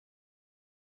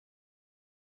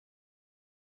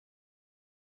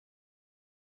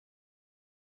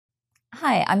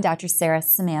Hi, I'm Dr. Sarah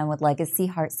Samaan with Legacy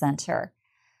Heart Center.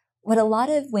 What a lot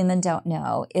of women don't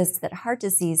know is that heart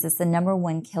disease is the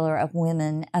 #1 killer of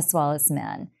women as well as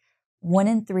men. 1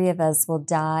 in 3 of us will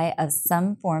die of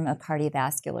some form of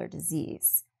cardiovascular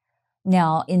disease.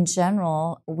 Now, in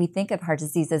general, we think of heart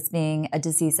disease as being a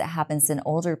disease that happens in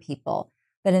older people,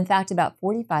 but in fact, about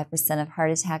 45% of heart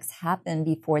attacks happen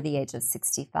before the age of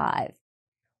 65.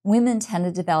 Women tend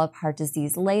to develop heart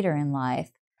disease later in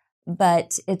life,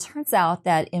 but it turns out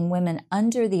that in women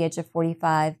under the age of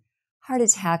 45, heart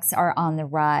attacks are on the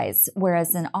rise,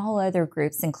 whereas in all other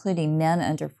groups, including men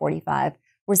under 45,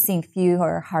 we're seeing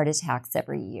fewer heart attacks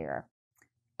every year.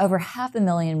 Over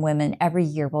 500,000 women every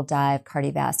year will die of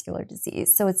cardiovascular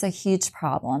disease, so it's a huge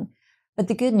problem. But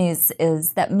the good news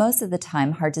is that most of the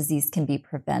time, heart disease can be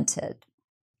prevented.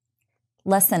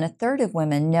 Less than a third of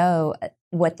women know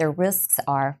what their risks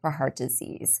are for heart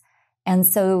disease. And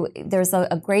so there's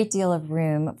a great deal of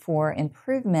room for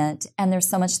improvement, and there's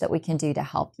so much that we can do to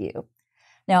help you.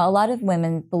 Now, a lot of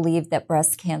women believe that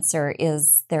breast cancer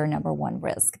is their #1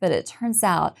 risk, but it turns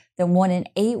out that 1 in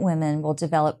 8 women will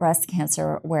develop breast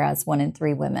cancer, whereas 1 in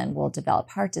 3 women will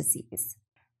develop heart disease.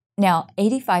 Now,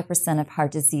 85% of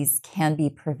heart disease can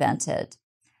be prevented.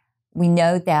 We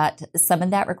know that some of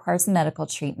that requires medical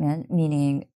treatment,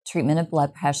 meaning treatment of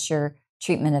blood pressure,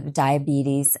 treatment of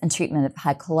diabetes, and treatment of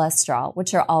high cholesterol,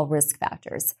 which are all risk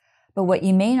factors. But what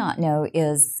you may not know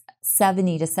is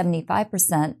 70 to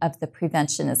 75% of the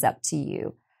prevention is up to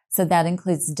you. So that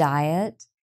includes diet,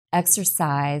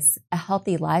 exercise, a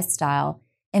healthy lifestyle,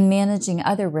 and managing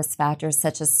other risk factors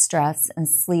such as stress and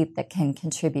sleep that can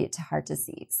contribute to heart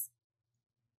disease.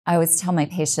 I always tell my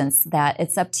patients that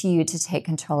it's up to you to take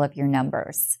control of your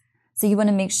numbers. So you want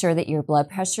to make sure that your blood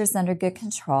pressure is under good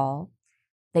control,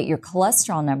 that your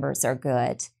cholesterol numbers are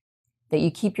good, that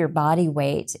you keep your body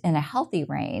weight in a healthy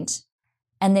range,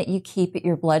 and that you keep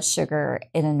your blood sugar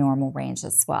in a normal range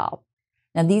as well.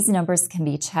 Now, these numbers can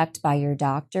be checked by your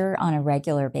doctor on a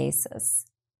regular basis.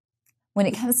 When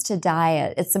it comes to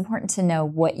diet, it's important to know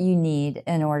what you need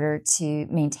in order to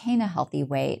maintain a healthy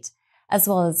weight, as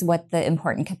well as what the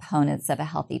important components of a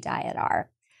healthy diet are.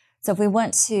 So if we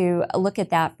want to look at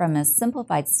that from a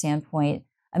simplified standpoint,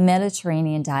 a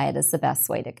Mediterranean diet is the best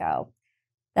way to go.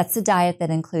 That's a diet that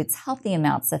includes healthy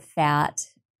amounts of fat,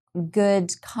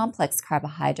 good complex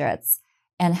carbohydrates,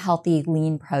 and healthy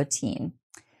lean protein.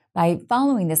 By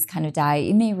following this kind of diet,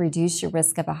 you may reduce your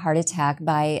risk of a heart attack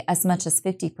by as much as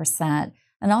 50%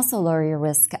 and also lower your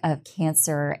risk of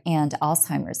cancer and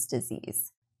Alzheimer's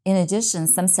disease. In addition,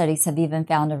 some studies have even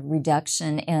found a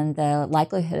reduction in the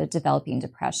likelihood of developing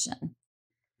depression.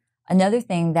 Another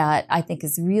thing that I think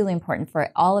is really important for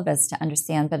all of us to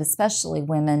understand, but especially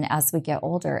women as we get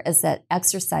older, is that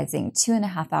exercising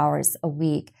 2.5 hours a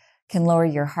week can lower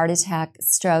your heart attack,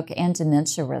 stroke, and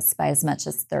dementia risk by as much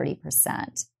as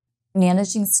 30%.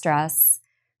 Managing stress,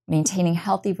 maintaining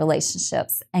healthy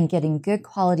relationships, and getting good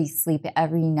quality sleep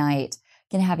every night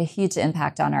can have a huge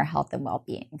impact on our health and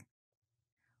well-being.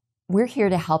 We're here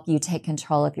to help you take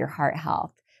control of your heart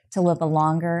health, to live a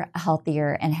longer,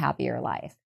 healthier, and happier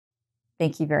life.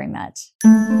 Thank you very much.